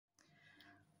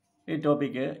ഈ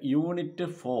topic unit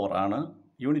 4 ആണ്.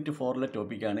 Unit 4ലെ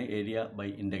ടോപ്പിക്കാണ് ഏരിയ ബൈ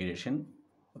ഇൻ്റഗ്രേഷൻ.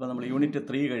 അപ്പോൾ നമ്മൾ യൂണിറ്റ്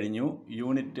 3 കഴിഞ്ഞു,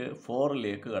 യൂണിറ്റ്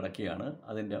 4ലേക്ക് കടക്കുകയാണ്.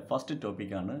 അതിൻ്റെ ഫസ്റ്റ്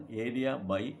ടോപ്പിക്കാണ് ഏരിയ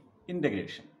ബൈ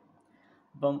ഇൻ്റഗ്രേഷൻ.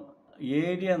 അപ്പം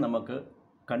ഏരിയ നമുക്ക്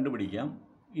കണ്ടുപിടിക്കാം,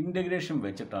 ഇൻ്റഗ്രേഷൻ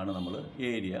വെച്ചിട്ടാണ് നമ്മൾ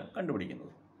ഏരിയ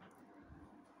കണ്ടുപിടിക്കുന്നത്.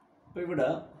 അപ്പോൾ ഇവിടെ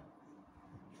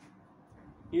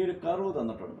ഈ ഒരു കർവ്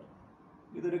തന്നിട്ടുണ്ട്.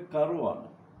 ഇതൊരു കർവാണ്.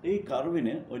 ഈ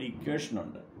കർവിന് ഒരു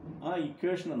ഇക്വേഷനുണ്ട്. ആ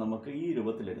ഇക്വേഷനെ നമുക്ക് ഈ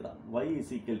രൂപത്തിൽ എഴുതാം. y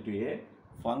 = a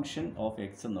function of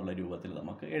X എന്നുള്ള രൂപത്തിൽ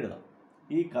നമുക്ക് എഴുതാം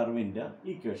ഈ കർവിൻ്റെ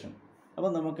ഇക്വേഷൻ.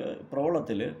 അപ്പോൾ നമുക്ക്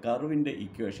പ്രോബ്ലത്തിൽ കർവിൻ്റെ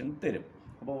ഇക്വേഷൻ തരും.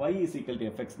 അപ്പോൾ y =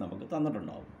 fx നമുക്ക്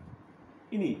തന്നിട്ടുണ്ടാവും.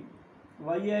 ഇനി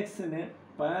y ആക്സിന്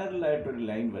പാരലായിട്ടൊരു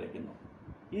ലൈൻ വരയ്ക്കുന്നു.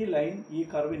 ഈ ലൈൻ ഈ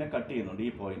കർവിനെ കട്ട് ചെയ്യുന്നുണ്ട്.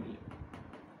 ഈ പോയിന്റിൽ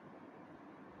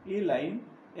ഈ ലൈൻ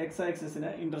x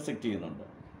ആക്സിസിനെ ഇൻ്റർസെക്റ്റ് ചെയ്യുന്നുണ്ട്.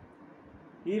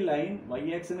 ഈ ലൈൻ y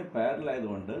ആക്സിന് പാരലൽ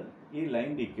ആയതുകൊണ്ട് ഈ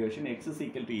ലൈനിൻ്റെ ഇക്വേഷൻ x =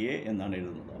 a എന്നാണ്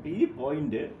എഴുതുന്നത്. അപ്പോൾ ഈ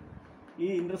പോയിന്റ്, ഈ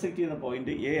ഇൻ്റർസെക്റ്റ് ചെയ്യുന്ന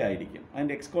പോയിന്റ് a ആയിരിക്കും.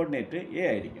 അതിൻ്റെ എക്സ് കോർഡിനേറ്റ് a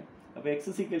ആയിരിക്കും. അപ്പോൾ x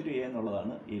 = a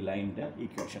എന്നുള്ളതാണ് ഈ ലൈനിൻ്റെ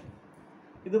ഇക്വേഷൻ.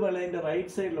 ഇതുപോലെ അതിൻ്റെ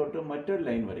റൈറ്റ് സൈഡിലോട്ട് മറ്റൊരു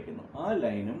ലൈൻ വരയ്ക്കുന്നു. ആ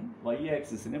ലൈനും y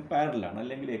ആക്സിസിന് പാരലാണ്,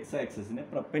 അല്ലെങ്കിൽ x ആക്സിസിന്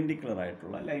പെർപെൻഡിക്കുലർ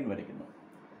ആയിട്ടുള്ള ലൈൻ വരയ്ക്കുന്നു.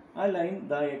 ആ ലൈൻ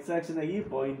x ആക്സിനെ ഈ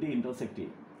പോയിന്റ് ഇൻ്റർസെക്റ്റ്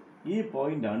ചെയ്യും. ഈ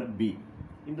പോയിൻ്റാണ് b.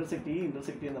 ഇൻ്റർസെക്റ്റ്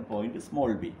ചെയ്യുന്ന പോയിന്റ്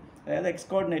സ്മോൾ b, അതായത് എക്സ്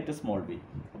കോർഡിനേറ്റ് സ്മോൾ b.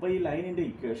 അപ്പോൾ ഈ ലൈനിൻ്റെ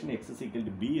ഇക്വേഷൻ x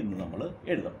 = b എന്ന് നമ്മൾ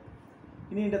എഴുതാം.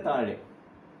 ഇനി ഇതിൻ്റെ താഴെ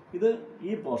ഇത്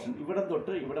ഈ പോർഷൻ, ഇവിടം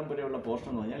തൊട്ട് ഇവിടം വരെയുള്ള പോർഷൻ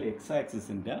എന്ന് പറഞ്ഞാൽ x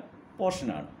ആക്സിസിൻ്റെ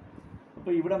പോർഷനാണ്.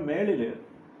 അപ്പോൾ ഇവിടെ മേളിൽ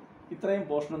ഇത്രയും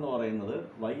പോർഷൻ എന്ന് പറയുന്നത്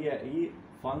ഈ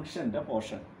ഫംഗ്ഷൻ്റെ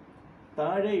പോർഷൻ.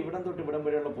 താഴെ ഇവിടം തൊട്ട് ഇവിടം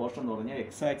വരെയുള്ള പോർഷൻ എന്ന് പറഞ്ഞാൽ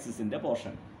x ആക്സിസിൻ്റെ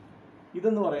പോർഷൻ.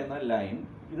 ഇതെന്ന് പറയുന്ന ലൈൻ,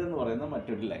 ഇതെന്ന് പറയുന്ന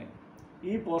മറ്റൊരു ലൈൻ.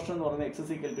 ഈ പോർഷൻ എന്ന് പറയുന്നത് x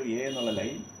 = a എന്നുള്ള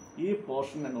ലൈൻ, ഈ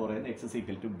പോർഷൻ എന്ന് പറയുന്നത് x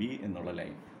 = b എന്നുള്ള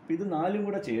ലൈൻ. അപ്പോൾ ഇത് നാലും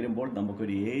കൂടെ ചേരുമ്പോൾ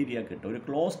നമുക്കൊരു ഏരിയ കിട്ടും, ഒരു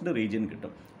ക്ലോസ്ഡ് റീജിയൻ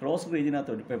കിട്ടും. ക്ലോസ്ഡ്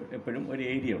റീജിയനകത്ത് എപ്പോഴും ഒരു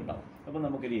ഏരിയ ഉണ്ടാകും. അപ്പോൾ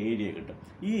നമുക്കൊരു ഏരിയ കിട്ടും.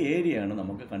 ഈ ഏരിയയാണ്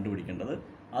നമുക്ക് കണ്ടുപിടിക്കേണ്ടത്.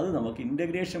 അത് നമുക്ക്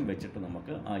ഇൻ്റഗ്രേഷൻ വെച്ചിട്ട്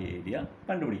നമുക്ക് ആ ഏരിയ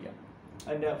കണ്ടുപിടിക്കാം.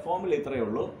 അതിൻ്റെ ഫോർമുല ഇത്രയേ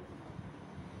ഉള്ളൂ.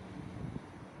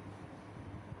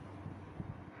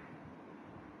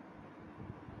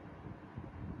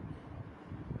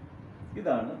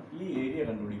 ഇതാണ് ഈ ഏരിയ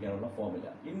കണ്ടുപിടിക്കാനുള്ള formula.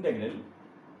 Integral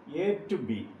a to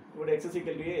b, ഇവിടെ x =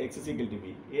 a, x =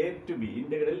 b, a to b,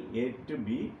 integral a to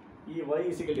b. ഈ y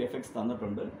 = fx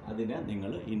തന്നിട്ടുണ്ട്, അതിനെ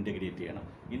നിങ്ങൾ ഇൻ്റഗ്രേറ്റ് ചെയ്യണം.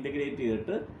 ഇൻ്റഗ്രേറ്റ്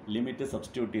ചെയ്തിട്ട് ലിമിറ്റ്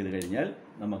സബ്സ്റ്റിറ്റ്യൂട്ട് ചെയ്ത് കഴിഞ്ഞാൽ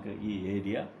നമുക്ക് ഈ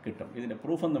ഏരിയ കിട്ടും. ഇതിൻ്റെ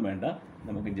പ്രൂഫൊന്നും വേണ്ട,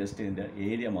 നമുക്ക് ജസ്റ്റ് ഇതിൻ്റെ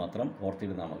ഏരിയ മാത്രം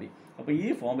ഓർത്തിരുന്നാൽ മതി. അപ്പോൾ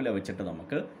ഈ ഫോർമുല വെച്ചിട്ട്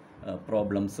നമുക്ക്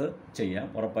പ്രോബ്ലംസ് ചെയ്യാം.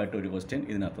 ഉറപ്പായിട്ടും ഒരു ക്വസ്റ്റ്യൻ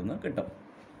ഇതിനകത്തുനിന്ന് കിട്ടും.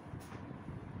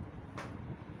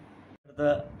 അടുത്ത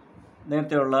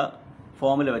നേരത്തെയുള്ള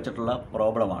ഫോർമുല വെച്ചിട്ടുള്ള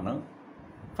പ്രോബ്ലമാണ്.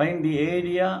 Find the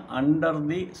area under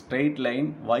the straight line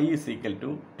y =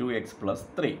 2x +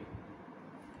 3.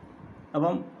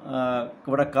 അപ്പം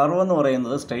ഇവിടെ കർവ് എന്ന്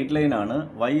പറയുന്നത് സ്ട്രെയിറ്റ് ലൈനാണ്.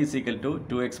 y =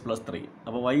 2x + 3.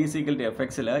 അപ്പോൾ y =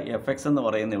 fx-ൽ fx എന്ന്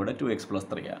പറയുന്നത് ഇവിടെ 2x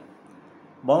 + 3 ആണ്.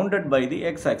 Bounded by the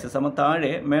x axis. അപ്പോൾ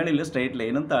താഴെ മേളിൽ സ്ട്രെയിറ്റ്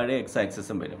ലൈനും താഴെ x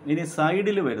ആക്സിസും വരും. ഇനി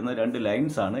സൈഡിൽ വരുന്ന രണ്ട്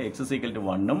ലൈൻസാണ് x =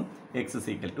 1-ഉം x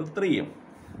 = 3-യും.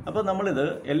 അപ്പോൾ നമ്മളിത്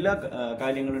എല്ലാ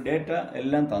കാര്യങ്ങളും ഡേറ്റ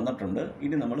എല്ലാം തന്നിട്ടുണ്ട്.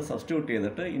 ഇനി നമ്മൾ സബ്സ്റ്റിറ്റ്യൂട്ട്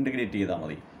ചെയ്തിട്ട് ഇൻ്റഗ്രേറ്റ് ചെയ്താൽ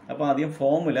മതി. അപ്പോൾ ആദ്യം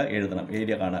ഫോർമുല എഴുതണം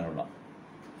ഏരിയ കാണാനുള്ള.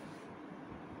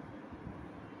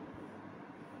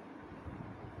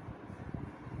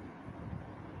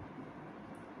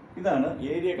 ഇതാണ്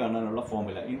ഏരിയ കാണാനുള്ള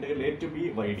formula. Integral a to b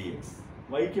y dx.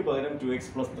 yക്ക് പകരം 2x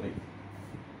 + 3.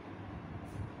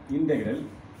 ഇൻ്റഗ്രൽ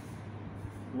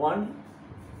 1,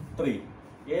 3.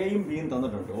 എയും ബിയും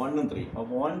തന്നിട്ടുണ്ട്, 1ഉം 3.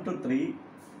 അപ്പോൾ 1 to 3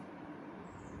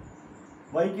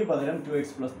 yക്ക് പകരം 2x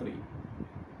 + 3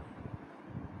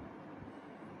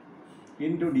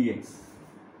 ഇൻറ്റു dx.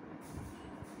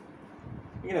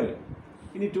 ഇങ്ങനെ വരും.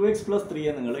 ഇനി 2x +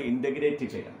 3 നിങ്ങൾ ഇൻ്റഗ്രേറ്റ്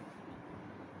ചെയ്യണം.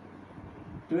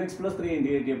 2x + 3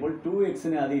 ഇൻ്റഗ്രേറ്റ് ചെയ്യുമ്പോൾ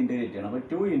 2xനെ ആദ്യം ഇൻ്റഗ്രേറ്റ് ചെയ്യണം. അപ്പോൾ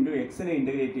 2 × xനെ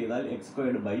ഇൻ്റഗ്രേറ്റ് ചെയ്താൽ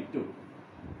x² / 2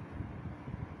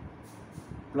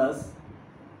 plus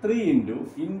 3 ×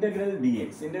 integral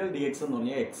dx. Integral dx എന്ന്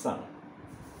പറഞ്ഞാൽ x ആണ്.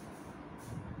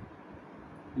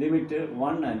 Limit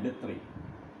 1 and 3.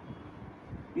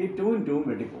 ഈ 2ഉം 2ഉം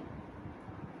വെട്ടിപ്പോകും.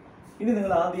 ഇനി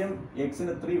നിങ്ങൾ ആദ്യം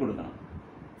എക്സിന് 3 കൊടുക്കണം.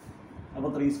 അപ്പോൾ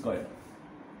 3²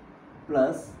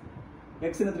 പ്ലസ്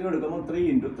എക്സിന് 3 കൊടുക്കുമ്പോൾ 3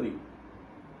 × 3.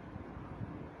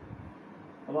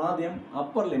 അപ്പോൾ ആദ്യം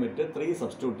അപ്പർ ലിമിറ്റ് 3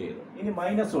 സബ്സ്റ്റിറ്റ്യൂട്ട് ചെയ്തു. ഇനി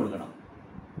മൈനസ് കൊടുക്കണം.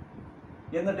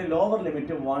 എന്നിട്ട് ലോവർ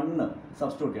ലിമിറ്റ് 1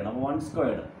 സബ്സ്റ്റിറ്റ്യൂട്ട് ചെയ്യണം. അപ്പോൾ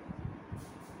 1²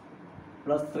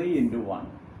 പ്ലസ് 3 × 1.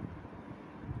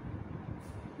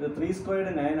 ഇത് 3²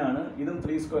 9 ആണ്. ഇതും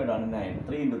 3² ആണ് 9.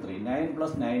 3 × 3 9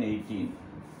 + 9 18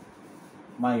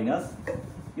 മൈനസ്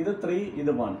ഇത് 3,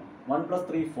 ഇത് 1. 1 +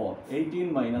 3 4. 18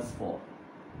 - 4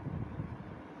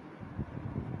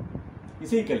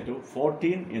 is equal to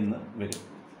 14 എന്ന് വരും.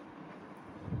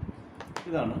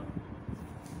 ഇതാണ്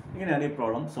ഇങ്ങനെയാണ് ഈ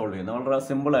പ്രോബ്ലം സോൾവ് ചെയ്യുന്നത്. വളരെ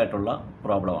സിമ്പിളായിട്ടുള്ള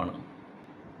പ്രോബ്ലമാണ്.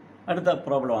 അടുത്ത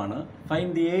പ്രോബ്ലമാണ്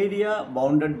find the area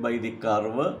bounded by the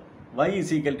curve y is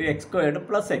equal to x squared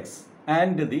plus x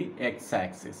and the X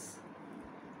axis.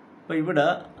 അപ്പോൾ ഇവിടെ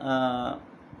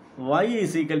y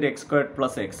is equal to x squared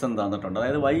plus x എന്ന് തന്നിട്ടുണ്ട്.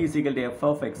 അതായത് y is equal to f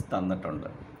of x തന്നിട്ടുണ്ട്.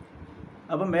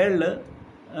 അപ്പം മേളിൽ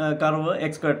curve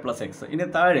x squared plus x, ഇനി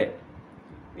താഴെ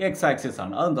എക്സ് ആക്സിസ്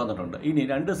ആണ്, അതും തന്നിട്ടുണ്ട്. ഇനി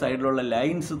രണ്ട് സൈഡിലുള്ള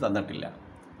ലൈൻസ് തന്നിട്ടില്ല,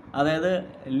 അതായത്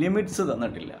ലിമിറ്റ്സ്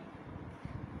തന്നിട്ടില്ല,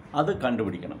 അത്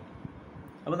കണ്ടുപിടിക്കണം.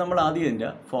 അപ്പോൾ നമ്മൾ ആദ്യം ഇതിൻ്റെ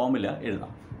ഫോർമുല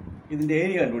എഴുതാം. ഇതിൻ്റെ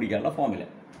ഏരിയ കണ്ടുപിടിക്കാനുള്ള ഫോർമുല.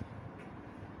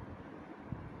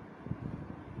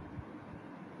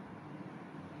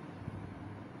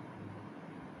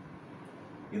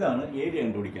 ഇതാണ് ഏരിയ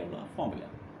കണ്ടുപിടിക്കാനുള്ള ഫോർമുല.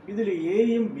 ഇതിൽ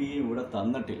എയും ബിയും ഇവിടെ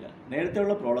തന്നിട്ടില്ല.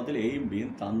 നേരത്തെയുള്ള പ്രോബ്ലത്തിൽ എയും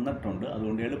ബിയും തന്നിട്ടുണ്ട്,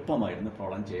 അതുകൊണ്ട് എളുപ്പമായിരുന്നു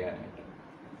പ്രോബ്ലം ചെയ്യാനായിട്ട്.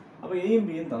 അപ്പോൾ എയും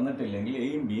ബിയും തന്നിട്ടില്ലെങ്കിൽ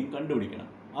എയും ബിയും കണ്ടുപിടിക്കണം.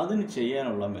 അതിന്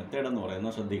ചെയ്യാനുള്ള മെത്തേഡ് എന്ന്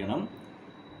പറയുന്നത് ശ്രദ്ധിക്കണം.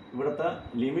 ഇവിടുത്തെ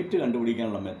ലിമിറ്റ്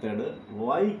കണ്ടുപിടിക്കാനുള്ള മെത്തേഡ്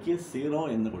വൈക്ക് 0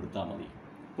 എന്ന് കൊടുത്താൽ മതി.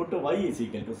 Puttu y is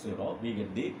equal to 0, we get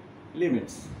the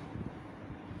limits.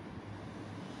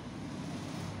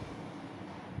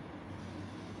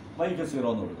 വൈക്ക് 0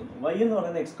 എന്ന് കൊടുക്കുന്നു. y എന്ന്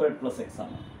പറയുന്നത് x squared plus x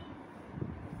ആണ്.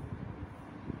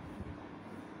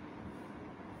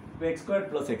 ഇപ്പോൾ x squared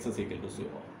plus x is equal to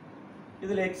 0.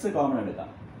 ഇതിൽ x കോമൺ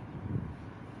എടുക്കാം.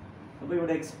 അപ്പോൾ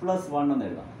ഇവിടെ x plus 1 എന്ന്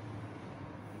എഴുതാം.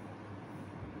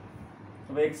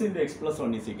 അപ്പോൾ x into x plus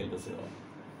 1 is equal to 0.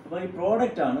 അപ്പോൾ ഈ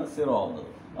പ്രോഡക്റ്റ് ആണ് 0 ആവുന്നത്.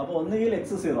 അപ്പോൾ ഒന്നുകിൽ x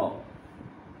 0 ആവും.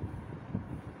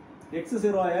 x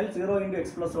 0 ആയാൽ 0 into x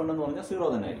plus 1 എന്ന് പറഞ്ഞാൽ 0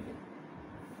 തന്നെ ആയിരിക്കും.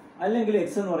 അല്ലെങ്കിൽ x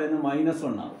എന്ന് പറയുന്നത്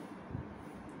 -1 ആവും.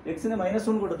 എക്സിന്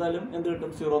 -1 കൊടുത്താലും എന്ത്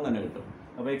കിട്ടും? 0 തന്നെ കിട്ടും.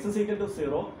 അപ്പോൾ x is equal to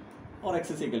 0 or x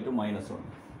is equal to -1.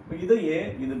 അപ്പോൾ ഇത് a,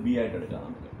 ഇത് b ആയിട്ട് എടുക്കാം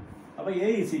നമുക്ക്. അപ്പോൾ a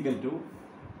is equal to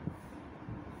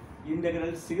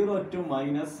integral 0 to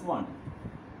 -1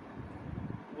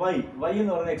 y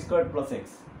എന്ന് പറയുന്നത് x squared plus x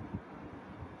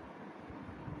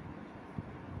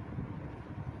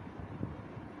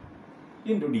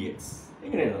into dx.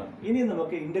 ഇങ്ങനെ എഴുതാം. ഇനി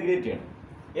നമുക്ക് ഇൻ്റഗ്രേറ്റ് ചെയ്യണം.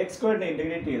 x സ്ക്വയറിനെ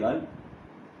ഇൻ്റഗ്രേറ്റ് ചെയ്താൽ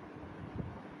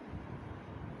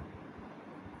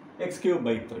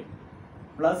x³/3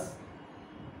 പ്ലസ്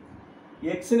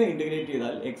എക്സിനെ ഇൻ്റഗ്രേറ്റ്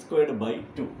ചെയ്താൽ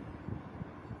x²/2.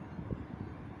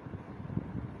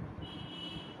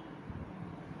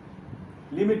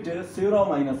 ലിമിറ്റ് 0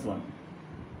 -1.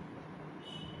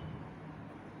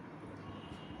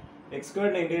 x²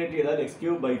 ഇൻ്റഗ്രേറ്റ് ചെയ്താൽ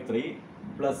x³/3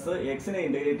 പ്ലസ് എക്സിനെ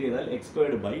ഇൻ്റഗ്രേറ്റ് ചെയ്താൽ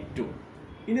x²/2.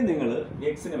 ഇനി നിങ്ങൾ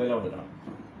എക്സിന് വില കൊടുക്കണം.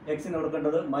 എക്സിന്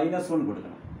കൊടുക്കേണ്ടത് -1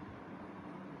 കൊടുക്കണം.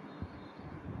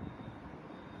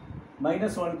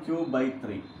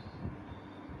 -1³/3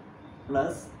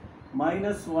 പ്ലസ്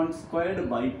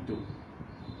 -1²/2.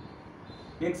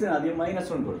 എക്സിന് ആദ്യം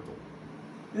 -1 കൊടുത്തു.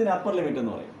 ഇതിന് അപ്പർ ലിമിറ്റ്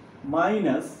എന്ന് പറയും.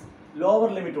 മൈനസ് ലോവർ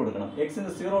ലിമിറ്റ് കൊടുക്കണം. എക്സിന്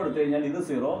 0 എടുത്തു കഴിഞ്ഞാൽ ഇത്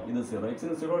 0, ഇത് 0.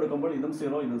 എക്സിന് 0 എടുക്കുമ്പോൾ ഇതും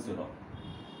 0, ഇതും 0.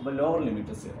 അപ്പോൾ ലോവർ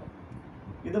ലിമിറ്റ് 0.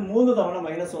 ഇത് 3 തവണ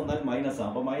മൈനസ് വന്നാൽ മൈനസ് ആണ്.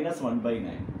 അപ്പോൾ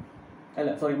 -1/9 അല്ല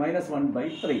സോറി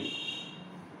 -1/3.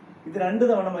 ഇത് 2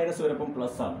 തവണ മൈനസ് വരുമ്പം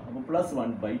പ്ലസ് ആണ്. അപ്പോൾ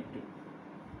 +1/2.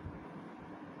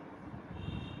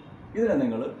 ഇതിനെ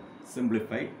നിങ്ങൾ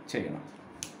സിംപ്ലിഫൈ ചെയ്യണം.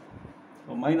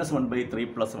 അപ്പോൾ -1/3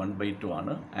 + 1/2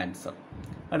 ആണ് ആൻസർ.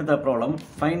 അടുത്ത problem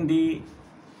find the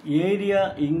area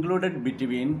included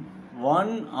between one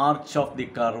arch of the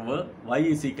curve y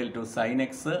is equal to sin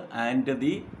x and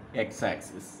the X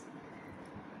axis.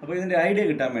 അപ്പോൾ ഇതിൻ്റെ ഐഡിയ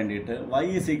കിട്ടാൻ വേണ്ടിയിട്ട് y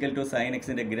is equal to sin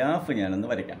x-ൻ്റെ graph ഞാനൊന്ന്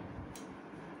വരയ്ക്കാം.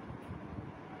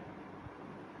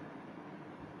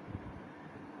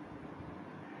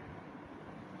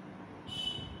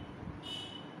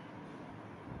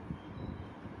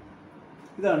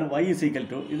 ഇതാണ് y is equal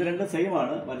to, ഇത് രണ്ടും same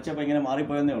ആണ്. വരച്ചപ്പോൾ ഇങ്ങനെ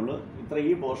മാറിപ്പോയെന്നേ ഉള്ളൂ. ഇത്ര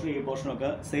ഈ പോർഷനൊക്കെ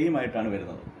സെയിം ആയിട്ടാണ്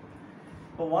വരുന്നത്.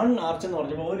 അപ്പോൾ 1 ആർച്ച് എന്ന്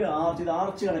പറഞ്ഞപ്പോൾ ഒരു ആർച്ച്, ഇത്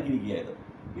ആർച്ച് കണക്കിരിക്കുകയായത്.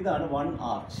 ഇതാണ് 1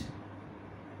 ആർച്ച്.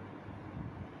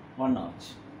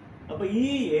 അപ്പോൾ ഈ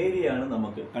ഏരിയ ആണ്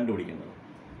നമുക്ക് കണ്ടുപിടിക്കേണ്ടത്.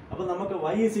 അപ്പോൾ നമുക്ക്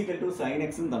y is equal to sin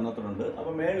x തന്നിട്ടുണ്ട്.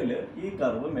 അപ്പോൾ മേളിൽ ഈ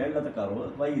curve, മേളിലത്തെ curve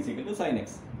y is equal to sin x,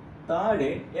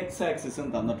 താഴെ എക്സ് ആക്സിസും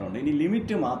തന്നിട്ടുണ്ട്. ഇനി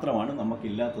ലിമിറ്റ് മാത്രമാണ്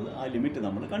നമുക്കില്ലാത്തത്. ആ ലിമിറ്റ്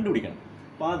നമ്മൾ കണ്ടുപിടിക്കണം.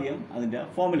 അപ്പോൾ ആദ്യം അതിൻ്റെ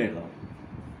ഫോർമുല എഴുതണം.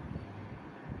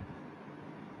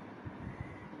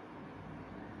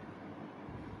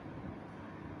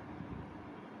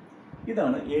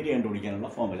 ഇതാണ് ഏരിയ കണ്ടുപിടിക്കാനുള്ള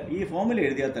ഫോർമുല. ഈ ഫോർമുല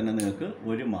എഴുതിയാൽ തന്നെ നിങ്ങൾക്ക്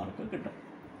 1 മാർക്ക് കിട്ടും.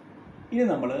 ഇനി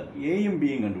നമ്മൾ എയും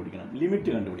ബിയും കണ്ടുപിടിക്കണം, ലിമിറ്റ്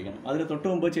കണ്ടുപിടിക്കണം. അതിന് തൊട്ട്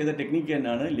മുമ്പ് ചെയ്ത ടെക്നിക്ക്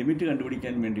തന്നെയാണ്. ലിമിറ്റ്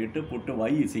കണ്ടുപിടിക്കാൻ വേണ്ടിയിട്ട് puttu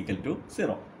y is equal to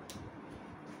 0.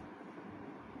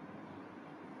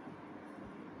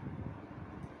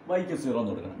 വൈക്ക് 0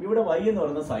 എന്ന് കൊടുക്കണം. ഇവിടെ y എന്ന്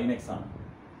പറയുന്നത് sin x ആണ്.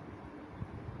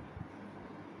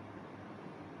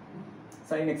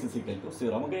 sin x is equal to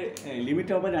 0. നമുക്ക്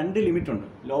ലിമിറ്റ് ആകുമ്പോൾ 2 ലിമിറ്റ് ഉണ്ട്,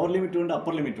 ലോവർ ലിമിറ്റും ഉണ്ട്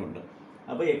അപ്പർ ലിമിറ്റും ഉണ്ട്.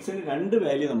 അപ്പോൾ എക്സിന് 2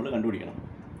 വാല്യൂ നമ്മൾ കണ്ടുപിടിക്കണം.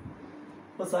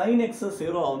 അപ്പോൾ sin x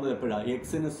 0 ആവുന്നത് എപ്പോഴാണ്?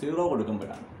 എക്സിന് 0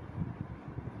 കൊടുക്കുമ്പോഴാണ്.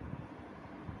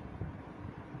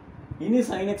 ഇനി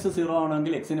sin x 0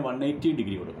 ആണെങ്കിൽ എക്സിന് 180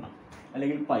 ഡിഗ്രി കൊടുക്കണം,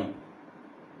 അല്ലെങ്കിൽ പൈ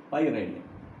റേഡിയൻ.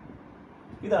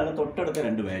 ഇതാണ് തൊട്ടടുത്ത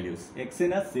 2 വാല്യൂസ്.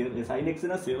 sin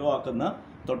എക്സിനെ 0 ആക്കുന്ന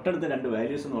തൊട്ടടുത്ത 2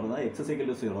 വാല്യൂസ് എന്ന് പറഞ്ഞാൽ x =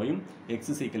 0യും x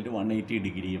 = 180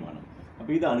 ഡിഗ്രിയുമാണ്.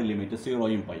 അപ്പോൾ ഇതാണ് ലിമിറ്റ്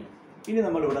 0യും പൈ. ഇനി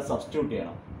നമ്മളിവിടെ സബ്സ്റ്റിറ്റ്യൂട്ട്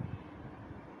ചെയ്യണം.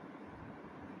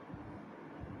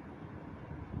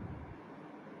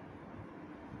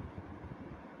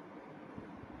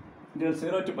 ഇതിൽ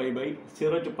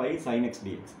 0 to pi sin x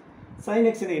dx. sin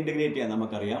x-നെ integrate ചെയ്യാൻ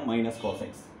നമുക്കറിയാം മൈനസ് കോസ്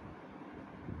എക്സ്.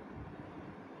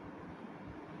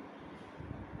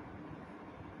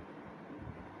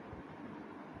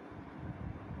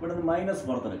 ഇവിടെ നിന്ന് മൈനസ്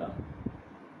പുറത്തെടുക്കാം.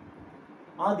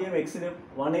 ആദ്യം എക്സിന്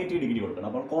 180 ഡിഗ്രി കൊടുക്കണം.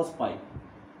 അപ്പോൾ കോസ് പൈ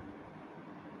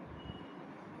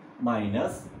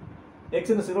മൈനസ്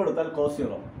എക്സിന് 0 എടുത്താൽ cos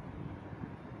 0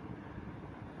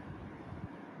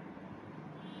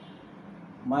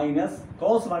 minus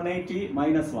cos 180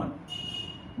 minus 1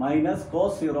 minus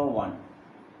cos 0 1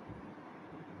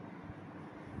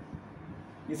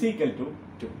 is equal to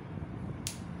 2.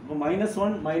 അപ്പോൾ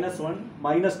 -1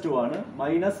 -2 ആണ്.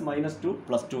 -2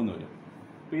 +2 എന്ന് വരും.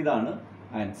 അപ്പോൾ ഇതാണ്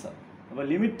ആൻസർ. അപ്പോൾ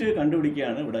ലിമിറ്റ്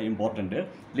കണ്ടുപിടിക്കുകയാണ് ഇവിടെ ഇമ്പോർട്ടൻറ്റ്.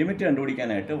 ലിമിറ്റ്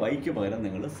കണ്ടുപിടിക്കാനായിട്ട് വൈക്ക് പകരം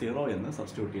നിങ്ങൾ 0 എന്ന്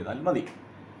സബ്സ്റ്റിറ്റ്യൂട്ട് ചെയ്താൽ മതി.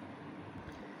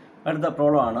 അടുത്ത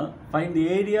പ്രോബ്ലം ആണ് find the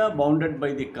area bounded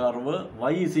by the curve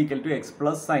y = x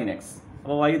 + sin x.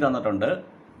 അപ്പോൾ y തന്നിട്ടുണ്ട്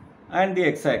and the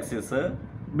X axis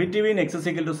between x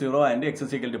 = 0 and x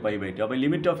 = π/2. അപ്പോൾ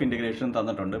ലിമിറ്റ് ഓഫ് ഇൻറ്റഗ്രേഷൻ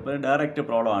തന്നിട്ടുണ്ട്. ഇപ്പോൾ ഡയറക്റ്റ്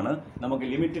പ്രോബ്ലം ആണ്, നമുക്ക്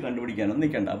ലിമിറ്റ് കണ്ടുപിടിക്കാനൊന്നും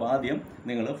നിൽക്കണ്ട. അപ്പോൾ ആദ്യം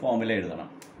നിങ്ങൾ ഫോർമുല എഴുതണം.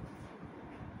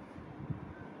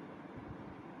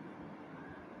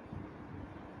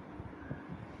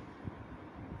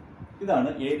 ഇതാണ്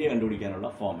ഏരിയ കണ്ടുപിടിക്കാനുള്ള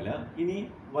ഫോർമുല. ഇനി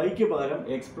വൈക്ക് പകരം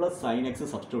x + sin x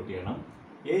സബ്സ്റ്റിറ്റ്യൂട്ട് ചെയ്യണം.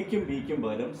 എയ്ക്കും ബിക്കും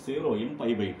പകരം 0യും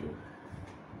π/2.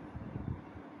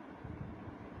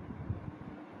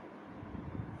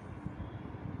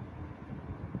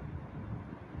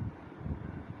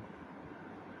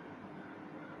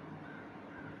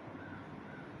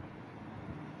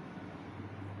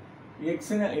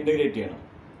 എക്സിനെ ഇൻറ്റഗ്രേറ്റ് ചെയ്യണം.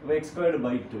 അപ്പോൾ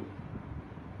x²/2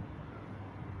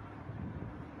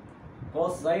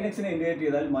 കോസ് sin x-നെ ഇൻറ്റഗ്രേറ്റ്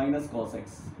ചെയ്താൽ മൈനസ് കോസ്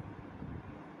എക്സ്.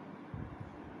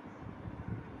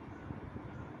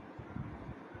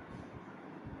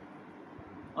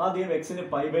 ആദ്യം എക്സിന്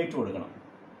π/2 കൊടുക്കണം.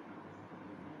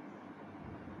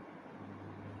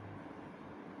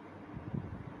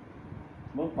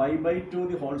 അപ്പോൾ π/2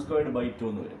 the whole squared by 2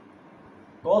 എന്ന് വരും.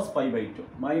 Cos π/2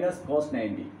 minus cos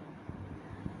 90.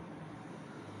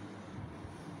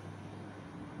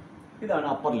 ഇതാണ്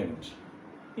അപ്പർ ലിമിറ്റ്.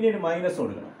 ഇനി ഒരു മൈനസ്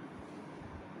കൊടുക്കണം.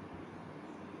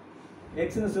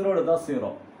 എക്സിന് 0 എടുത്താൽ 0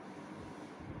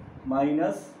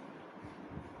 മൈനസ്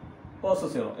കോസ്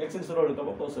 0. എക്സിന് 0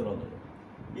 എടുക്കുമ്പോൾ കോസ് 0 എന്ന് വരും.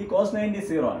 ഈ കോസ് 90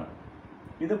 0 ആണ്.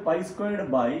 ഇത് π²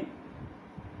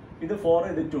 ഇത് 4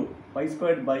 ഇത് 2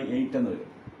 π²/8 എന്ന് വരും.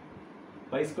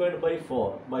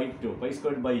 π²/4/2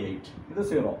 π²/8 ഇത്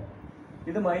 0.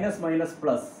 ഇത് മൈനസ് മൈനസ്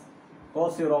പ്ലസ്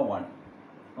കോസ് 0 1.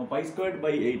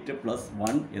 π²/8 +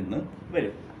 1 എന്ന്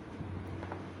വരും.